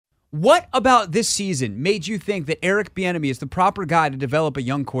What about this season made you think that Eric Bieniemy is the proper guy to develop a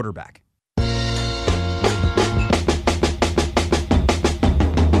young quarterback? Okay.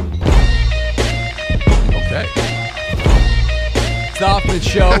 It's off the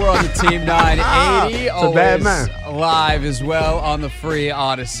show. We're on the Team 980. It's a bad man. Live as well on the free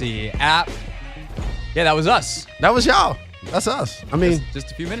Odyssey app. Yeah, that was us. That was y'all. That's us. I mean,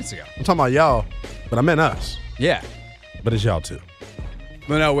 just a few minutes ago. I'm talking about y'all, but I meant us. Yeah. But it's y'all too.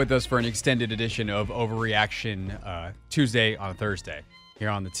 Lynnell with us for an extended edition of Overreaction Tuesday on Thursday here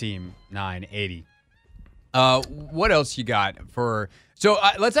on the Team 980. What else you got for... So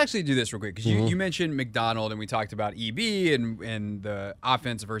let's actually do this real quick, because you mentioned McDonald, and we talked about EB and the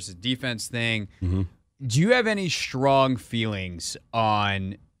offense versus defense thing. Do you have any strong feelings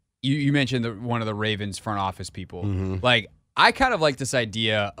on... You mentioned one of the Ravens front office people. Like, I kind of like this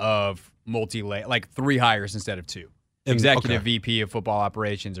idea of multi-layer, like 3 hires instead of 2. Executive VP of football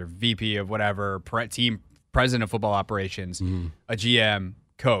operations, or VP of whatever, team president of football operations, a GM,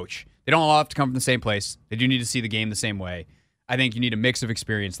 coach. They don't all have to come from the same place. They do need to see the game the same way. I think you need a mix of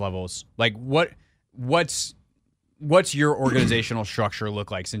experience levels. Like, what's your organizational structure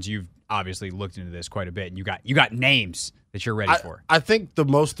look like, since you've obviously looked into this quite a bit and you got names that you're ready for? I think the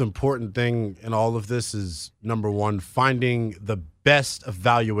most important thing in all of this is, number one, finding the best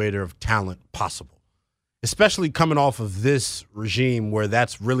evaluator of talent possible. Especially coming off of this regime, where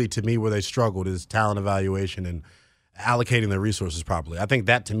that's really, to me, where they struggled, is talent evaluation and allocating their resources properly. I think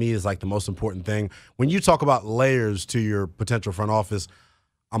that, to me, is like the most important thing. When you talk about layers to your potential front office,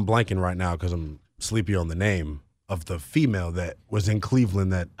 I'm blanking right now because I'm sleepy on the name of the female that was in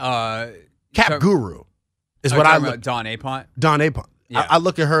Cleveland, that cap guru is what I look at. Dawn Apont? Dawn Apont. Yeah. I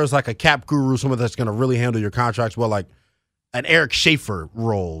look at her as like a cap guru, someone that's going to really handle your contracts well, like an Eric Schaefer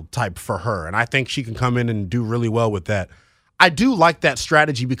role type for her. And I think she can come in and do really well with that. I do like that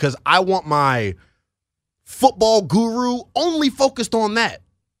strategy, because I want my football guru only focused on that,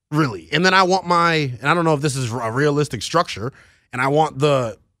 really. And then I want and I don't know if this is a realistic structure, and I want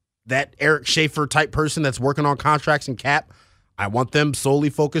that Eric Schaefer type person that's working on contracts and cap, I want them solely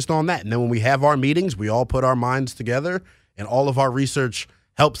focused on that. And then when we have our meetings, we all put our minds together, and all of our research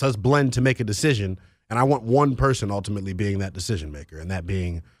helps us blend to make a decision. And I want one person ultimately being that decision maker, and that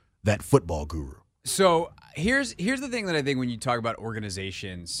being that football guru. So here's the thing that I think when you talk about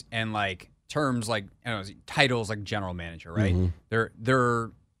organizations and like terms like, I don't know, titles like general manager, right?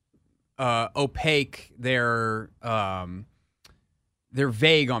 They're opaque. They're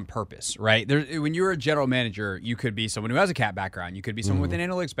vague on purpose, right? When you're a general manager, you could be someone who has a cap background. You could be someone with an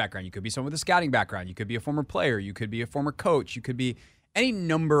analytics background. You could be someone with a scouting background. You could be a former player. You could be a former coach. You could be any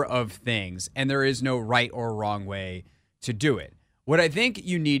number of things, and there is no right or wrong way to do it. What I think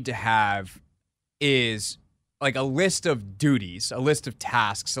you need to have is like a list of duties, a list of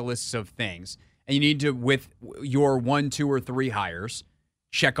tasks, a list of things, and you need to, with your 1, 2, or 3 hires,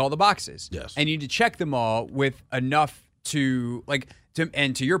 check all the boxes. Yes. And you need to check them all with enough to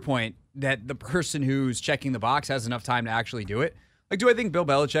your point, that the person who's checking the box has enough time to actually do it. Like, do I think Bill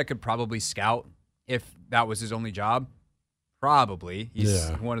Belichick could probably scout if that was his only job? Probably. He's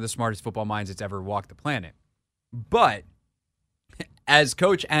one of the smartest football minds that's ever walked the planet. But as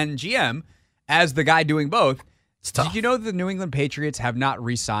coach and GM, as the guy doing both, did you know that the New England Patriots have not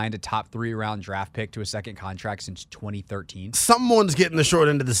re-signed a top 3-round draft pick to a second contract since 2013? Someone's getting the short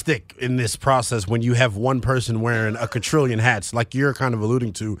end of the stick in this process when you have one person wearing a quadrillion hats, like you're kind of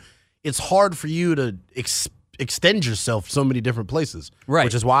alluding to. It's hard for you to extend yourself so many different places. Right.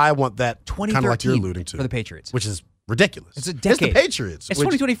 Which is why I want that kind of like you're alluding to. For the Patriots. Which is ridiculous. It's a decade. It's the Patriots. It's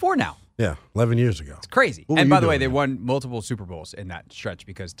 2024 now. Yeah, 11 years ago. It's crazy. And by the way, they won multiple Super Bowls in that stretch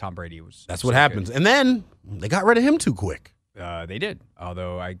because Tom Brady was That's what happens. Good. And then they got rid of him too quick. They did.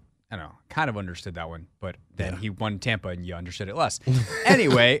 Although I don't know, kind of understood that one. But then he won Tampa and you understood it less.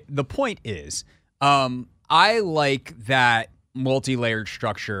 Anyway, the point is, I like that multi-layered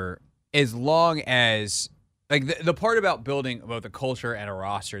structure as long as, like, the part about building both a culture and a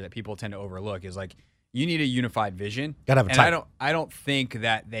roster that people tend to overlook is, like, you need a unified vision. Gotta have a type. And I don't think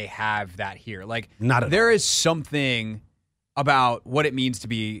that they have that here. Like, not at there all. is something about what it means to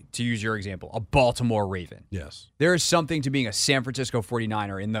be, to use your example, a Baltimore Raven. Yes. There is something to being a San Francisco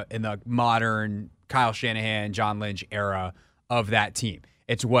 49er in the modern Kyle Shanahan, John Lynch era of that team.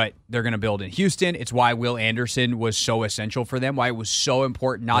 It's what they're going to build in Houston. It's why Will Anderson was so essential for them, why it was so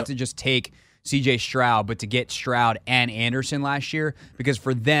important not to just take C.J. Stroud, but to get Stroud and Anderson last year, because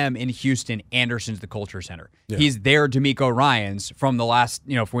for them in Houston, Anderson's the culture center. Yeah. He's their D'Amico Ryans from the last,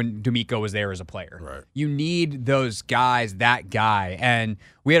 when D'Amico was there as a player. Right. You need those guys, that guy. And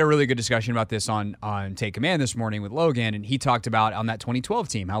we had a really good discussion about this on Take Command this morning with Logan, and he talked about on that 2012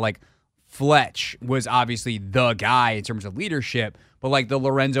 team how, like, Fletch was obviously the guy in terms of leadership, but like the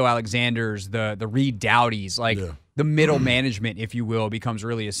Lorenzo Alexanders, the Reed Dowdys, like the middle management, if you will, becomes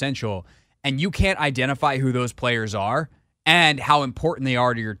really essential. And you can't identify who those players are and how important they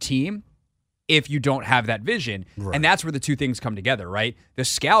are to your team if you don't have that vision. Right. And that's where the two things come together, right? The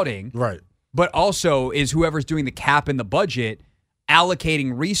scouting, right, but also is whoever's doing the cap and the budget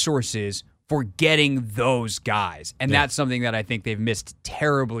allocating resources for getting those guys. And that's something that I think they've missed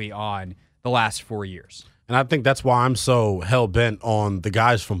terribly on the last 4 years. And I think that's why I'm so hell-bent on the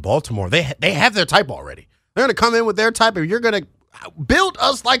guys from Baltimore. They have their type already. They're going to come in with their type, and you're going to build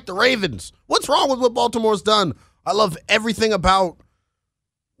us like the Ravens. What's wrong with what Baltimore's done? I love everything about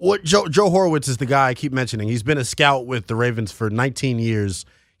what Joe Horowitz is the guy I keep mentioning. He's been a scout with the Ravens for 19 years.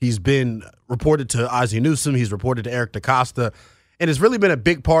 He's been reported to Ozzie Newsome. He's reported to Eric DeCosta. And it's really been a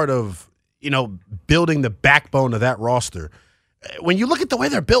big part of building the backbone of that roster. When you look at the way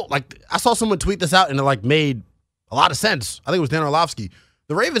they're built, like I saw someone tweet this out and it like made a lot of sense. I think it was Dan Orlovsky.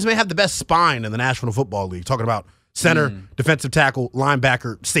 The Ravens may have the best spine in the National Football League, talking about center, defensive tackle,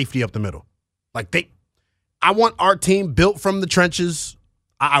 linebacker, safety up the middle. I want our team built from the trenches.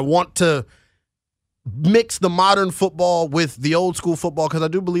 I want to mix the modern football with the old school football because I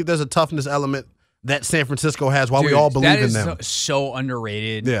do believe there's a toughness element that San Francisco has while we all believe in them. That is so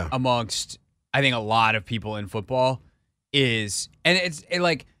underrated amongst, I think, a lot of people in football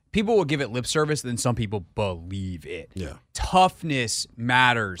people will give it lip service, then some people believe it. Yeah. Toughness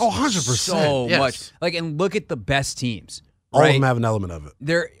matters 100%, so much. And look at the best teams. All of them have an element of it.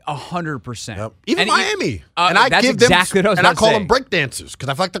 They're 100%. Yep. Even Miami. And I give exactly them, what I was and I call them breakdancers because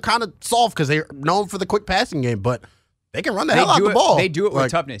I feel like they're kind of soft because they're known for the quick passing game, but they can run the hell out the ball. They do it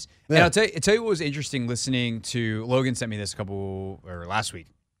with toughness. Yeah. And I'll tell you what was interesting listening to Logan sent me this last week.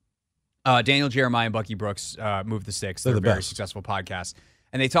 Daniel Jeremiah and Bucky Brooks moved the sticks. They're a very successful podcast.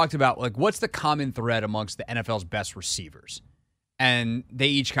 And they talked about what's the common thread amongst the NFL's best receivers. And they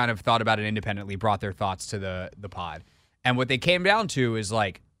each kind of thought about it independently, brought their thoughts to the pod. And what they came down to is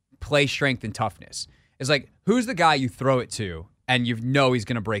play strength and toughness. It's who's the guy you throw it to and you know he's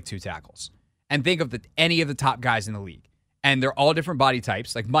going to break 2 tackles. And think of any of the top guys in the league. And they're all different body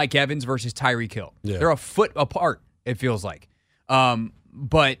types, like Mike Evans versus Tyreek Hill. Yeah. They're a foot apart, it feels like.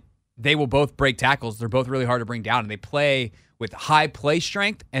 But they will both break tackles. They're both really hard to bring down. And they play with high play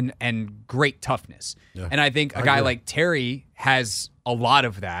strength and great toughness. Yeah. And I think a guy like Terry has a lot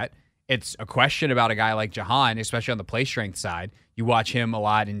of that. It's a question about a guy like Jahan, especially on the play strength side. You watch him a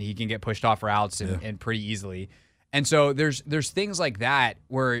lot, and he can get pushed off routes and pretty easily. And so there's things like that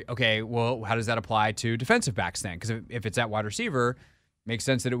where, okay, well, how does that apply to defensive backs then? Because if it's at wide receiver, it makes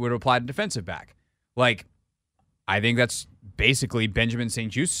sense that it would apply to defensive back. I think that's basically Benjamin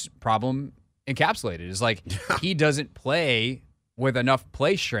St. Juste's problem encapsulated. Is he doesn't play with enough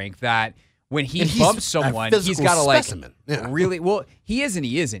play strength that when he bumps someone, he's got to really – well, he is and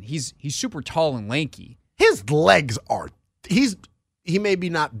he isn't. He's super tall and lanky. His legs are – he may be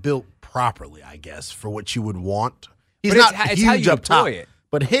not built properly, I guess, for what you would want. He's not huge up top,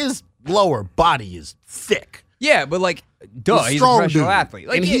 but his lower body is thick. Yeah, but he's a professional athlete.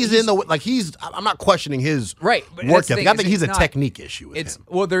 And I'm not questioning his work ethic. I think he's a technique issue with him.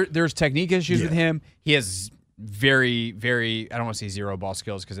 Well, there's technique issues with him. He has very, very, I don't want to say zero ball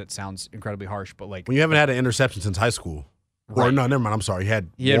skills because it sounds incredibly harsh, but when you haven't had an interception since high school. Right. Or no, never mind. I'm sorry. He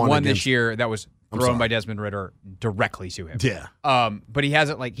had one this year that was thrown by Desmond Ridder directly to him. Yeah. But he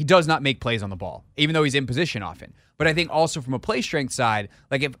hasn't he does not make plays on the ball, even though he's in position often. But I think also from a play strength side,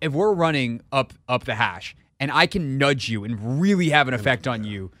 if we're running up the hash and I can nudge you and really have an effect on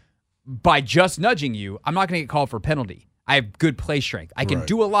you by just nudging you, I'm not going to get called for a penalty. I have good play strength. I can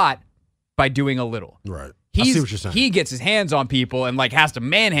do a lot by doing a little. Right. I see what you're saying. He gets his hands on people and has to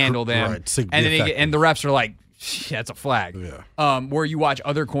manhandle them. Right. And then the refs are like, that's a flag. Yeah. Where you watch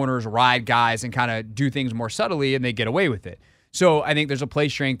other corners ride guys and kind of do things more subtly and they get away with it. So I think there's a play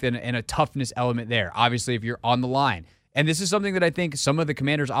strength and a toughness element there. Obviously, if you're on the line. And this is something that I think some of the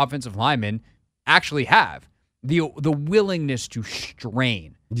Commanders' offensive linemen actually have. The willingness to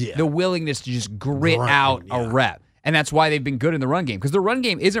strain. Yeah. The willingness to just grit out a rep. And that's why they've been good in the run game. Because the run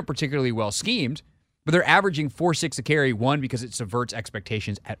game isn't particularly well schemed, but they're averaging 4.6 a carry, one, because it subverts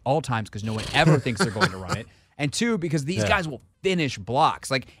expectations at all times because no one ever thinks they're going to run it. And two, because these guys will finish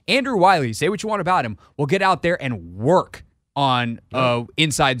blocks. Andrew Wiley, say what you want about him, will get out there and work on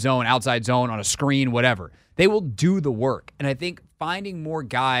inside zone, outside zone, on a screen, whatever. They will do the work. And I think finding more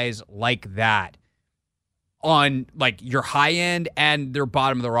guys like that on like your high end and their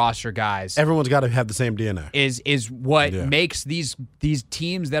bottom of the roster guys, everyone's got to have the same DNA. Is what makes these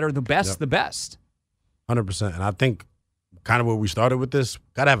teams that are the best the best. 100%. And I think kind of where we started with this,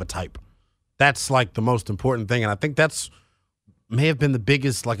 got to have a type. That's like the most important thing. And I think that's may have been the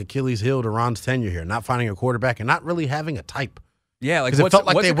biggest like Achilles heel to Ron's tenure here, not finding a quarterback and not really having a type. Yeah, like what's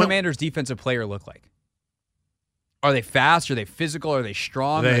a Commander's defensive player look like? Are they fast? Are they physical? Are they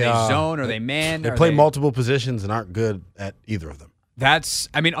strong? Are they zone? Are they man? They play multiple positions and aren't good at either of them.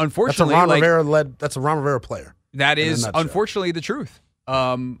 Unfortunately, that's a Ron Rivera player. That is unfortunately the truth.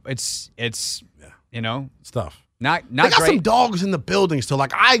 It's stuff. Not they got great. some dogs in the building still.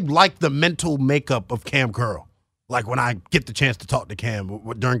 Like I like the mental makeup of Cam Curl. Like when I get the chance to talk to Cam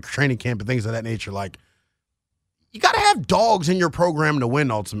during training camp and things of that nature, like you got to have dogs in your program to win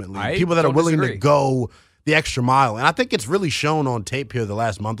ultimately. People that are willing to go the extra mile. And I think it's really shown on tape here the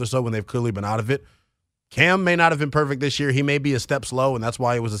last month or so when they've clearly been out of it. Cam may not have been perfect this year. He may be a step slow, and that's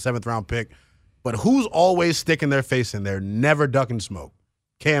why he was a 7th-round pick. But who's always sticking their face in there, never ducking smoke?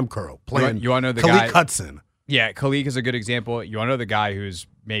 Cam Curl playing you want to know the Khalid guy, Hudson. Yeah, Khalid is a good example. You want to know the guy who's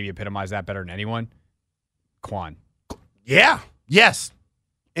maybe epitomized that better than anyone? Quan. Yeah. Yes.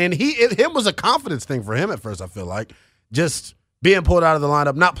 And him was a confidence thing for him at first, I feel like. Just being pulled out of the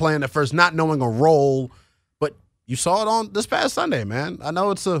lineup, not playing at first, not knowing a role. But you saw it on this past Sunday, man. I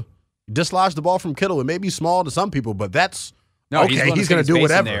know dislodged the ball from Kittle. It may be small to some people, but that's okay. He's going to do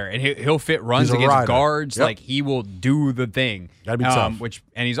whatever. There, and he'll fit runs against guards. Yep. Like he will do the thing. Gotta be tough.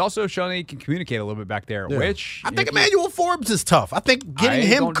 And he's also shown that he can communicate a little bit back there. Which I think Emmanuel Forbes is tough. I think getting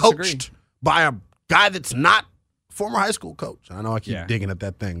him coached by a guy that's not former high school coach. I know I keep digging at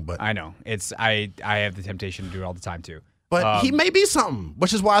that thing, but I know I have the temptation to do it all the time too. But he may be something,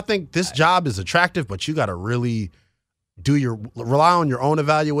 which is why I think this job is attractive. But you got to really rely on your own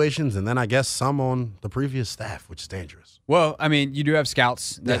evaluations, and then I guess some on the previous staff, which is dangerous. Well, I mean, you do have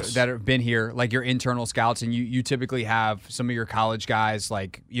scouts that have been here, like your internal scouts, and you typically have some of your college guys,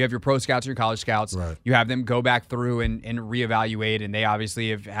 like you have your pro scouts or your college scouts. Right. You have them go back through and reevaluate, and they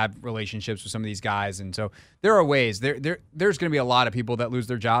obviously have relationships with some of these guys, and so there are ways. There's going to be a lot of people that lose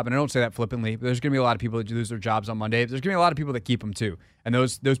their job, and I don't say that flippantly, but there's going to be a lot of people that lose their jobs on Monday. There's going to be a lot of people that keep them too, and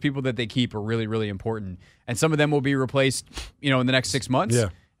those people that they keep are really, really important, and some of them will be replaced, in the next 6 months. Yeah.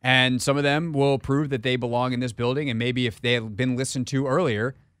 And some of them will prove that they belong in this building. And maybe if they had been listened to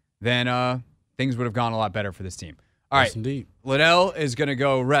earlier, then things would have gone a lot better for this team. All right. Indeed. Lynnell is going to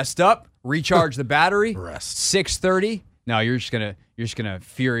go rest up, recharge the battery. Rest. 6:30. No, you're just gonna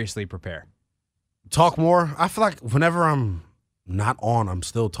furiously prepare. Talk more. I feel like whenever I'm not on, I'm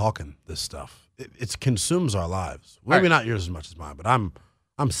still talking this stuff. It consumes our lives. Maybe not yours as much as mine, but I'm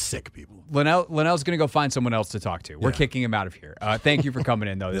sick, people. Lynnell's going to go find someone else to talk to. We're kicking him out of here. Thank you for coming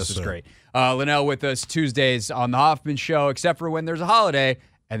in, though. This was great. Lynnell with us Tuesdays on the Hoffman Show, except for when there's a holiday,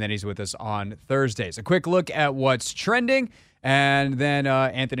 and then he's with us on Thursdays. A quick look at what's trending, and then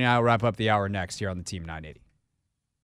Anthony and I will wrap up the hour next here on the Team 980.